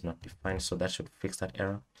yap is not defined, so that should fix that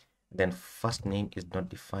error. Then first name is not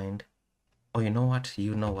defined. Oh, you know what?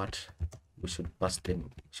 We should pass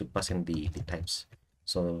in the types.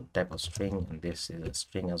 So type of string, and this is a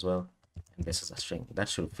string as well, and this is a string. That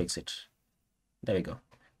should fix it. There we go.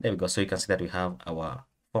 There we go. So you can see that we have our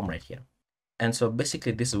form right here. And so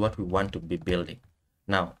basically this is what we want to be building.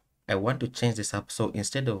 Now I want to change this up. So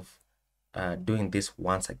instead of doing this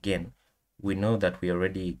once again, we know that we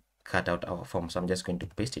already cut out our form. So I'm just going to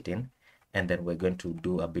paste it in, and then we're going to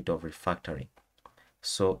do a bit of refactoring.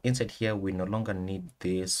 So inside here, we no longer need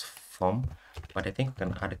this form, but I think we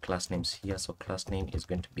can add class names here. So class name is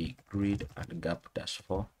going to be grid and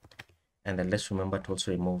gap-4. And then let's remember to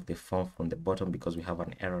also remove the form from the bottom because we have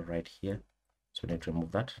an error right here. So we need to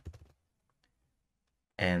remove that.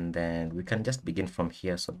 And then we can just begin from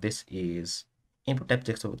here. So this is input type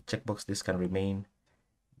checkbox. This can remain.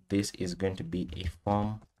 This is going to be a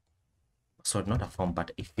form. So not a form, but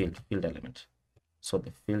a field element. So the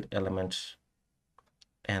field element,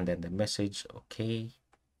 and then the message, okay,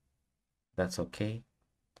 that's okay.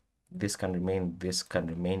 This can remain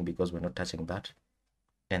because we're not touching that.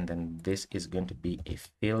 And then this is going to be a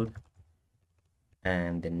field,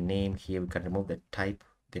 and the name here, we can remove the type.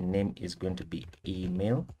 The name is going to be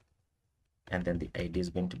email, and then the ID is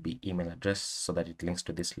going to be email address so that it links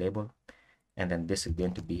to this label. And then this is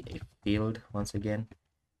going to be a field once again.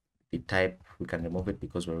 The type, we can remove it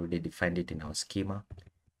because we already defined it in our schema.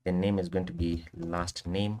 The name is going to be last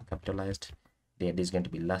name capitalized. The ID is going to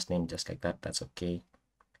be last name, just like that. That's okay.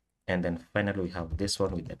 And then finally we have this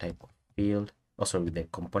one with the type of field, also with the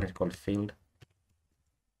component called field.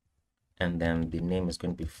 And then the name is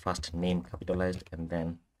going to be first name capitalized, and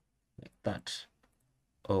then like that.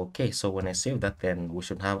 Okay, so when I save that, then we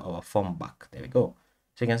should have our form back. There we go.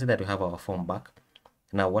 So you can see that we have our form back.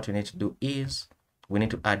 Now what we need to do is we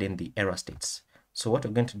need to add in the error states. So what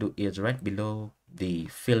we're going to do is right below the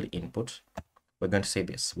field input, we're going to say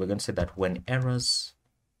this. We're going to say that when errors,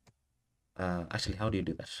 actually, how do you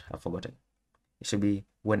do that? I've forgotten. It should be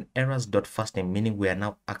when errors dot first name, meaning we are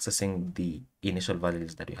now accessing the initial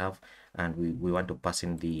values that we have, and we want to pass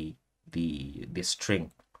in the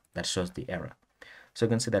string that shows the error. So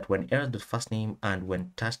you can see that when errors dot first name and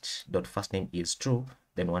when touch dot first name is true,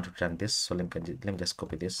 then we want to return this. So let me just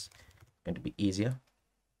copy this. It's going to be easier.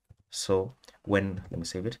 So when, let me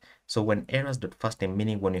save it. So when errors dot first name,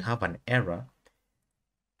 meaning when you have an error,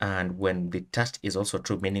 and when the test is also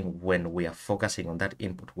true, meaning when we are focusing on that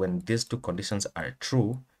input, when these two conditions are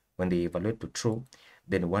true, when they evaluate to true,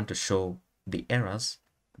 then we want to show the errors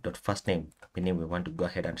dot first name, meaning we want to go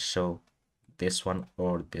ahead and show this one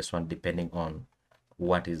or this one, depending on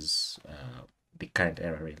what is the current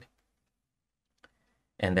error really.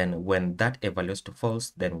 And then when that evaluates to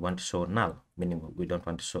false, then we want to show null, meaning we don't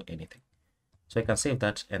want to show anything. So I can save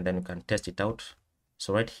that, and then you can test it out.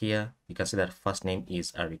 So right here, you can see that first name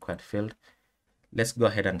is a required field. Let's go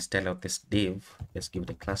ahead and style out this div. Let's give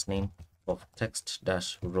it a class name of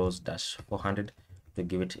text-rows-400 to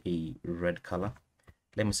give it a red color.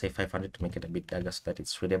 Let me say 500 to make it a bit darker so that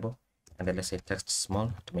it's readable. And then let's say text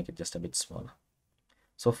small to make it just a bit smaller.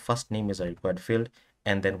 So first name is a required field,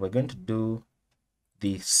 and then we're going to do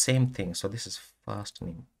the same thing. So this is first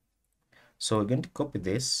name. So we're going to copy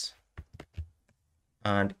this,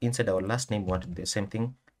 and inside our last name we want to do the same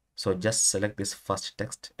thing. So just select this first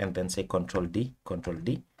text and then say Control D,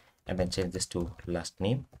 and then change this to last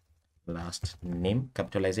name,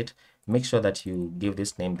 capitalize it. Make sure that you give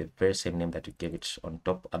this name the very same name that you gave it on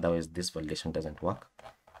top, otherwise this validation doesn't work.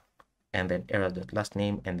 And then error.last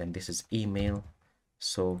name, and then this is email.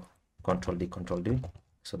 So Control D.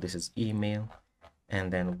 So this is email,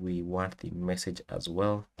 and then we want the message as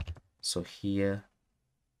well. So here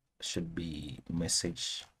should be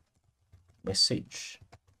message.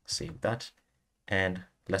 Save that, and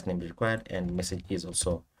last name is required, and message is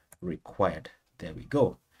also required. There we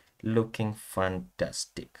go, looking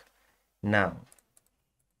fantastic. Now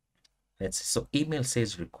let's see. So email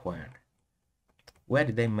says required. Where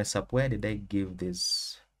did I mess up? Where did I give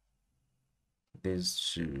this let me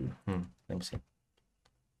see,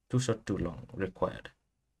 too short, too long, required.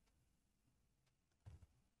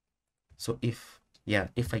 So if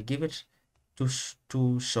I give it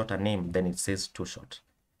too short a name, then it says too short.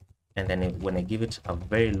 And then when I give it a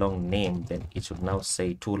very long name, then it should now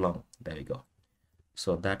say too long. There we go.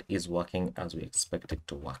 So that is working as we expect it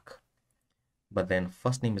to work. But then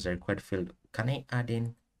first name is a required field. Can I add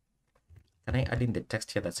in the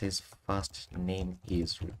text here that says first name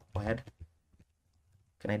is required?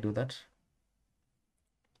 Can I do that?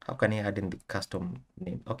 How can I add in the custom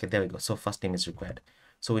name? Okay, there we go. So first name is required.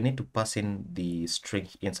 So we need to pass in the string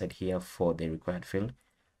inside here for the required field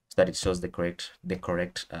so that it shows the correct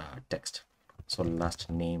text. So last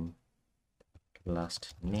name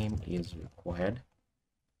is required,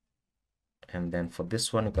 and then for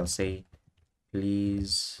this one you can say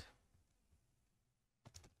please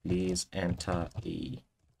enter a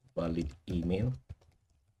valid email.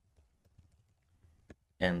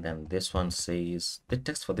 And then this one says, the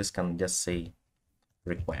text for this can just say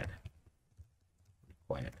required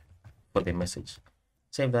for the message.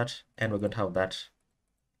 Save that, and we're going to have that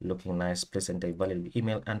looking nice. Please enter a valid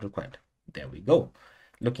email and required. There we go,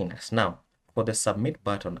 looking nice. Now for the submit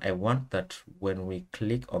button, I want that when we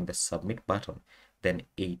click on the submit button, then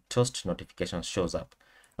a toast notification shows up.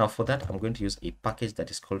 Now for that, I'm going to use a package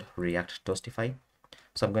that is called React Toastify.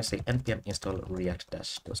 So I'm going to say npm install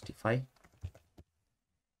react-toastify.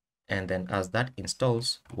 And then as that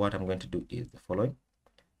installs, what I'm going to do is the following.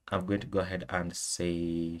 I'm going to go ahead and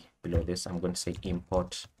say below this, I'm going to say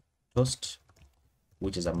import toast,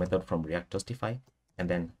 which is a method from React Toastify, and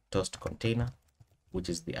then toast container, which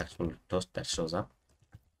is the actual toast that shows up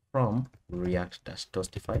from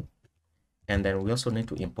React-Toastify. And then we also need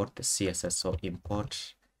to import the CSS. So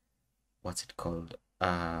import, what's it called?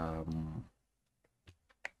 How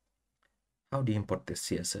do you import the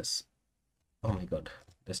CSS? Oh my god,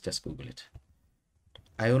 let's just Google it.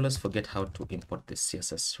 I always forget how to import the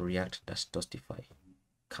CSS. React-Toastify.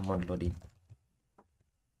 Come on, loading.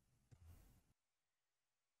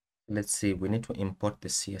 Let's see, we need to import the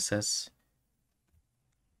CSS,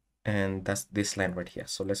 and that's this line right here.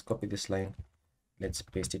 So let's copy this line, let's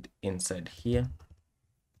paste it inside here.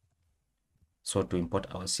 So to import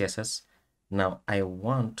our CSS, now I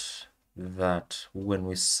want that when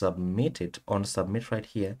we submit it on submit right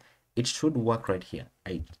here, it should work right here.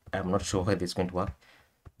 I'm not sure whether it's going to work,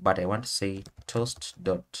 but I want to say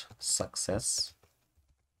toast.success,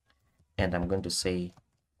 and I'm going to say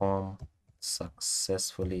form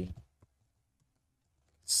successfully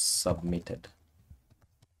submitted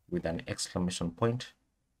with an exclamation point.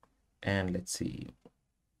 And let's see,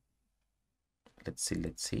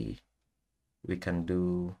 we can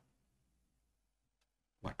do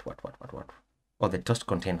what? Oh, the toast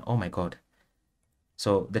container. Oh my god.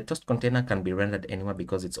 So the toast container can be rendered anywhere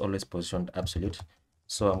because it's always positioned absolute.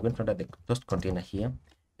 So I'm going to render the toast container here,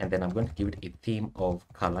 and then I'm going to give it a theme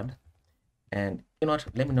of colored. And you know what,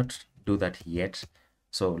 let me not do that yet.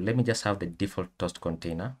 So let me just have the default toast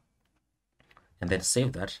container, and then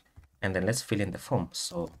save that, and then let's fill in the form.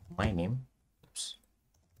 So my name,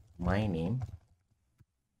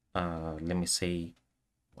 let me say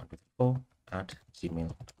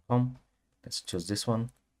 124@gmail.com. Let's choose this one.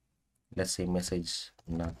 Let's say message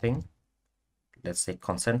nothing. Let's say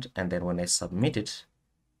consent, and then when I submit it,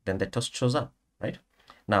 then the toast shows up, right?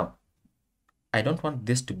 Now I don't want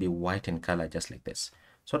this to be white in color just like this.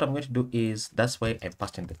 So what I'm going to do is, that's why I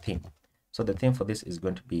passed in the theme. So the theme for this is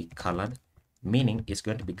going to be colored, meaning it's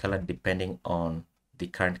going to be colored depending on the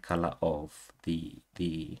current color of the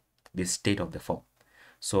state of the form.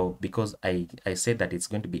 So because I said that it's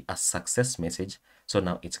going to be a success message, so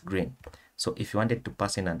now it's green. So if you wanted to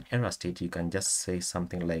pass in an error state, you can just say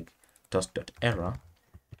something like toast.error,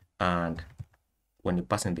 and when you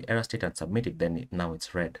pass in the error state and submit it, then now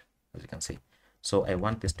it's red, as you can see. So I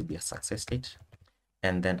want this to be a success state,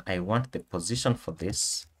 and then I want the position for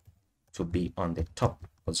this to be on the top.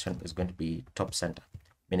 Position is going to be top center,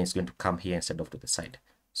 meaning it's going to come here instead of to the side.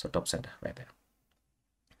 So top center right there.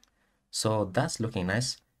 So that's looking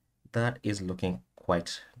nice. That is looking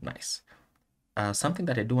quite nice. Something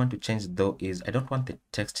that I do want to change though is I don't want the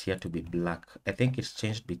text here to be black. I think it's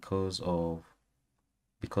changed because of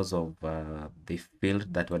the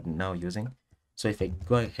field that we're now using. So if I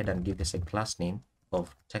go ahead and give this a class name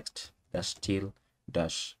of text dash till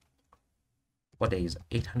dash, what is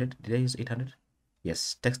 800? Did I use 800?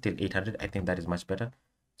 Yes, text till 800. I think that is much better.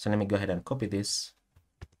 So let me go ahead and copy this,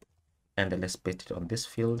 and then let's paste it on this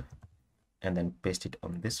field, and then paste it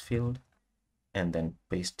on this field, and then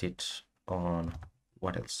paste it on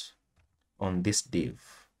what else? On this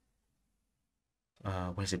div.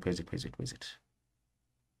 Where is it?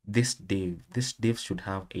 This div should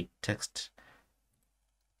have a text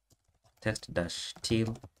dash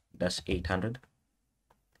till dash 800,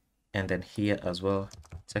 and then here as well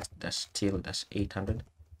text dash till dash 800.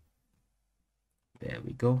 There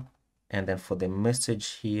we go. And then for the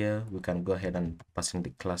message here, we can go ahead and pass in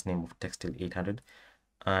the class name of text till 800.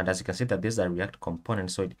 And as you can see that this is a React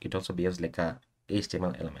component, so it also behaves like a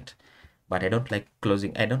HTML element. But I don't like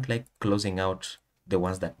closing out the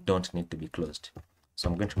ones that don't need to be closed. So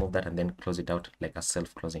I'm going to move that and then close it out like a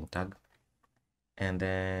self-closing tag. And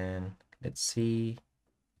then let's see,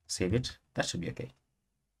 save it. That should be okay.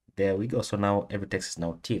 There we go. So now every text is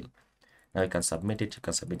now teal. Now you can submit it. You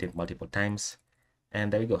can submit it multiple times,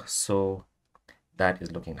 and there we go. So that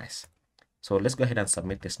is looking nice. So let's go ahead and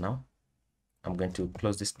submit this now. I'm going to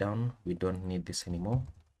close this down. We don't need this anymore.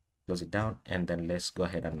 Close it down, and then let's go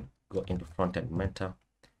ahead and go into front-end mentor,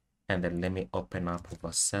 and then let me open up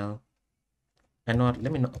Vercel. And what?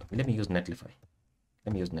 Let me use Netlify.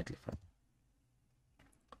 Let me use Netlify.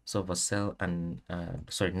 So Vercel and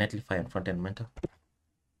Netlify and front-end mentor.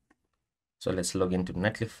 So let's log into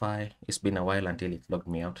Netlify. It's been a while until it logged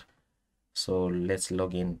me out. So let's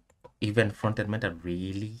log in. Even front-end mentor,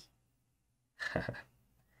 really?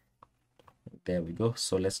 There we go.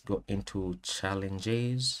 So let's go into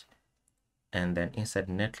challenges, and then inside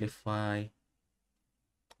Netlify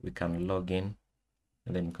we can log in,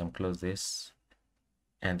 and then we can close this,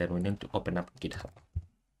 and then we need to open up GitHub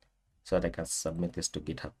so that I can submit this to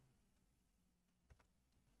GitHub.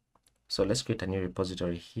 So let's create a new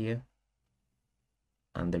repository here,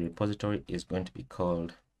 and the repository is going to be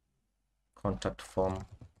called contact form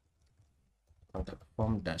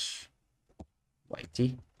dash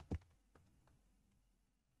YT.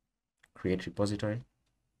 Create repository,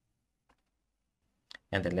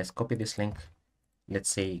 and then let's copy this link.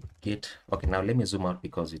 Let's say git. Okay, now let me zoom out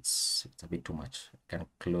because it's a bit too much. I can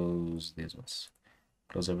close these ones,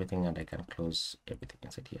 close everything, and I can close everything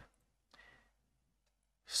inside here.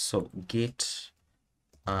 So git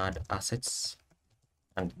add assets,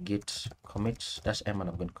 and git commit -m, and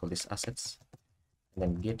I'm going to call this assets, and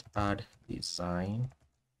then git add design,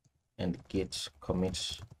 and git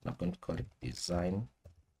commit, and I'm going to call it design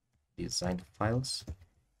files,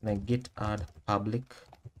 and then git add public,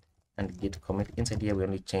 and git commit. Inside here we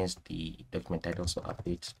only change the document title, so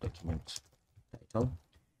update document title,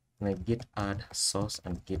 and then git add source,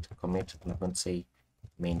 and git commit, and I'm going to say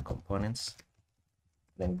main components,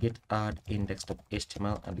 then git add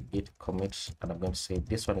index.html, and git commit, and I'm going to say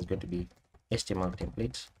this one is going to be HTML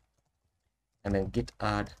template, and then git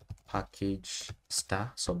add package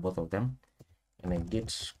star, so both of them, and then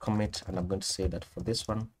git commit, and I'm going to say that for this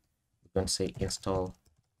one we're going to say install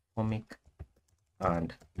Formik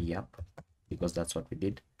and yep, because that's what we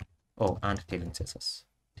did. Oh, and tailwind CSS,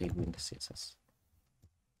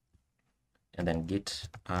 and then git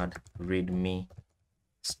add readme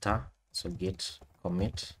star, so git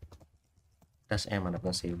commit -m, and I'm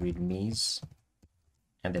going to say readmes,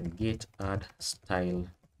 and then git add style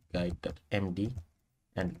guide.md,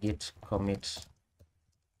 and git commit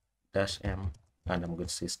 -m, and I'm going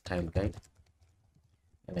to say style guide,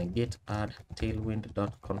 and then git add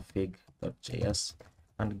tailwind.config.js,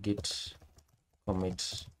 and git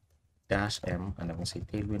commit -m, and I'm going to say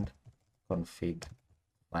tailwind config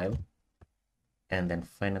file, and then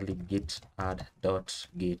finally git add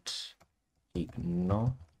 .git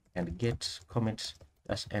ignore, and git commit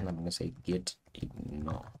 -n, I'm going to say git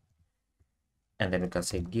ignore, and then we can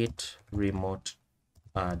say git remote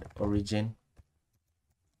add origin,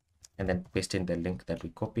 and then paste in the link that we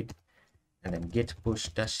copied, and then git push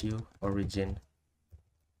 -u origin.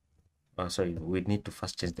 Sorry, we need to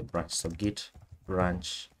first change the branch, so git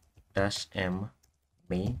branch -m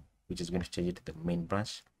main, which is going to change it to the main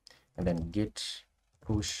branch, and then git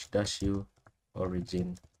push -u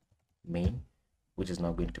origin main, which is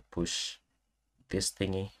now going to push this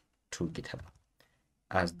thingy to GitHub.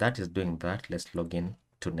 As that is doing that, let's log in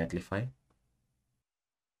to Netlify.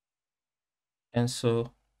 And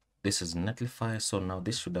so this is Netlify, so now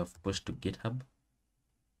this should have pushed to GitHub.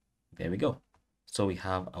 There we go. So we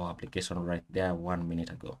have our application right there 1 minute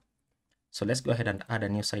ago. So let's go ahead and add a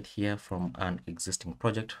new site here from an existing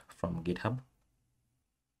project from GitHub.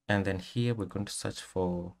 And then here we're going to search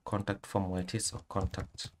for contact form YT, so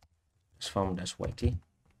contact form -YT.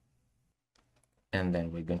 And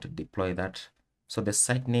then we're going to deploy that. So the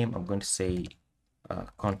site name, I'm going to say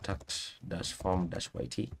contact form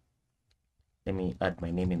 -YT. Let me add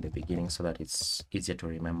my name in the beginning so that it's easier to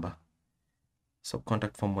remember. So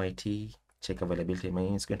contact form YT, check availability. I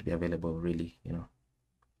mean, it's going to be available really, you know.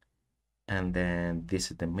 And then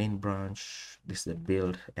this is the main branch, this is the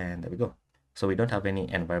build, and there we go. So we don't have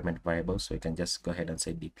any environment variables, so you can just go ahead and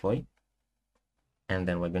say deploy. And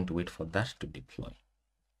then we're going to wait for that to deploy.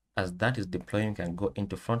 As that is deploying, you can go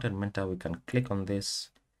into front-end mentor, we can click on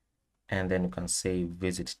this, and then you can say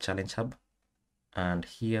visit challenge hub, and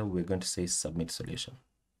here we're going to say submit solution.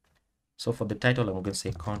 So for the title, I'm going to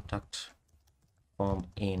say contact form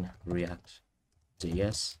in React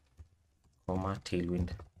JS,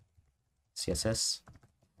 tailwind CSS,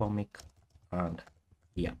 Formik, and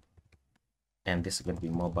yeah, and this is going to be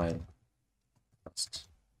mobile first.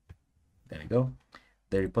 There we go.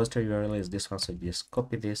 the repository URL is this one, so just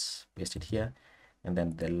copy this, paste it here, and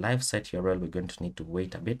then the live site URL, we're going to need to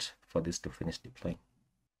wait a bit for this to finish deploying.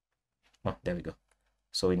 Oh, there we go.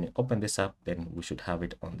 So when you open this up, then we should have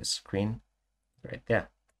it on the screen right there.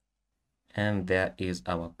 And there is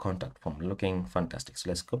our contact form, looking fantastic. So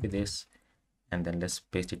let's copy this and then let's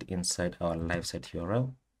paste it inside our live site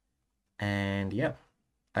URL. And yeah,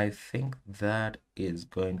 I think that is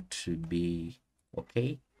going to be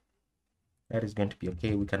okay. That is going to be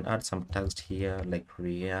okay. We can add some tags here like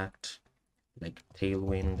React, like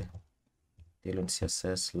Tailwind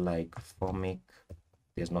CSS, like Formik.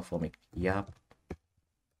 There's no Formik. Yap.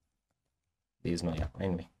 There's no Yap.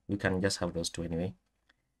 Anyway, we can just have those two anyway.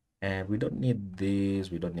 And we don't need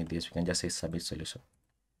this. We don't need this. We can just say submit solution.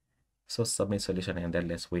 So submit solution, and then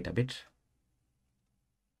let's wait a bit.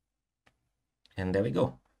 And there we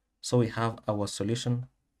go. So we have our solution.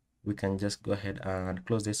 We can just go ahead and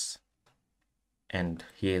close this. And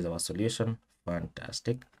here is our solution.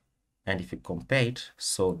 Fantastic. And if you compare it,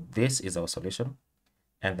 so this is our solution,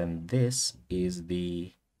 and then this is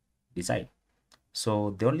the design.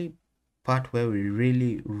 So the only part where we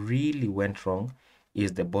really went wrong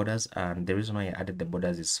is the borders, and the reason why I added the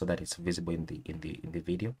borders is so that it's visible in the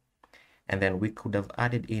video. And then we could have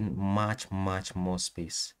added in much more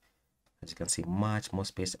space. As you can see, much more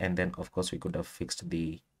space, and then of course we could have fixed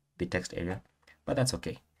the text area, but that's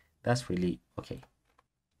okay. That's really okay.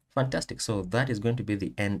 Fantastic. So that is going to be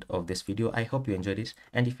the end of this video. I hope you enjoyed it,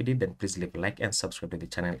 and if you did, then please leave a like and subscribe to the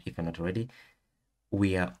channel if you're not already.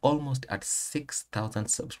 We are almost at 6,000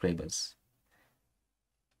 subscribers,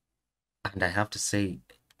 and I have to say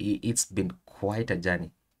it's been quite a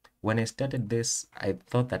journey. When I started this, I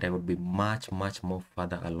thought that I would be much more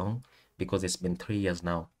further along because it's been 3 years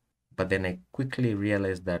now. But then I quickly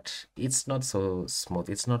realized that it's not so smooth.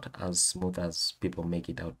 It's not as smooth as people make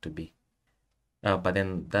it out to be. But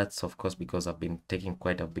then that's of course because I've been taking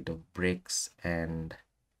quite a bit of breaks, and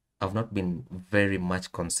I've not been very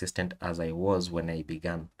much consistent as I was when I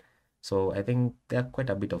began. So I think there are quite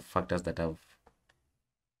a bit of factors that have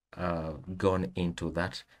gone into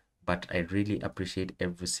that. But I really appreciate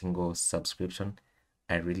every single subscription.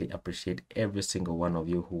 I really appreciate every single one of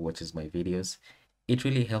you who watches my videos. It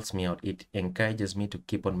really helps me out. It encourages me to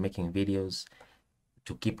keep on making videos,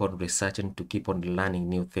 to keep on researching, to keep on learning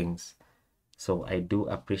new things. So I do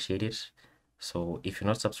appreciate it. So if you're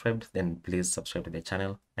not subscribed, then please subscribe to the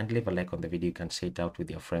channel and leave a like on the video. You can share it out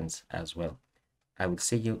with your friends as well. I will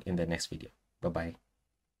see you in the next video. Bye bye.